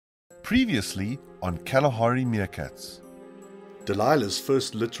Previously on Kalahari Meerkats. Delilah's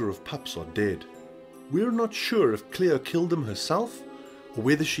first litter of pups are dead. We're not sure if Cleo killed them herself or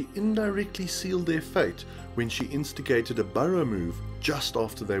whether she indirectly sealed their fate when she instigated a burrow move just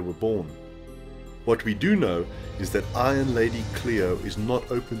after they were born. What we do know is that Iron Lady Cleo is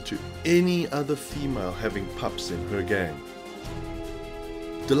not open to any other female having pups in her gang.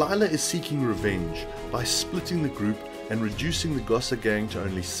 Delilah is seeking revenge by splitting the group and reducing the Gosa Gang to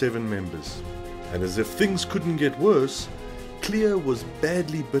only 7 members. And as if things couldn't get worse, Cleo was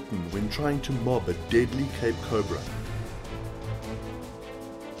badly bitten when trying to mob a deadly Cape Cobra.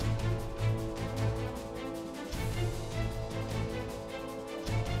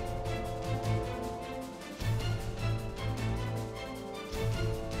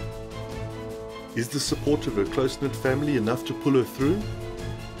 Is the support of her close-knit family enough to pull her through?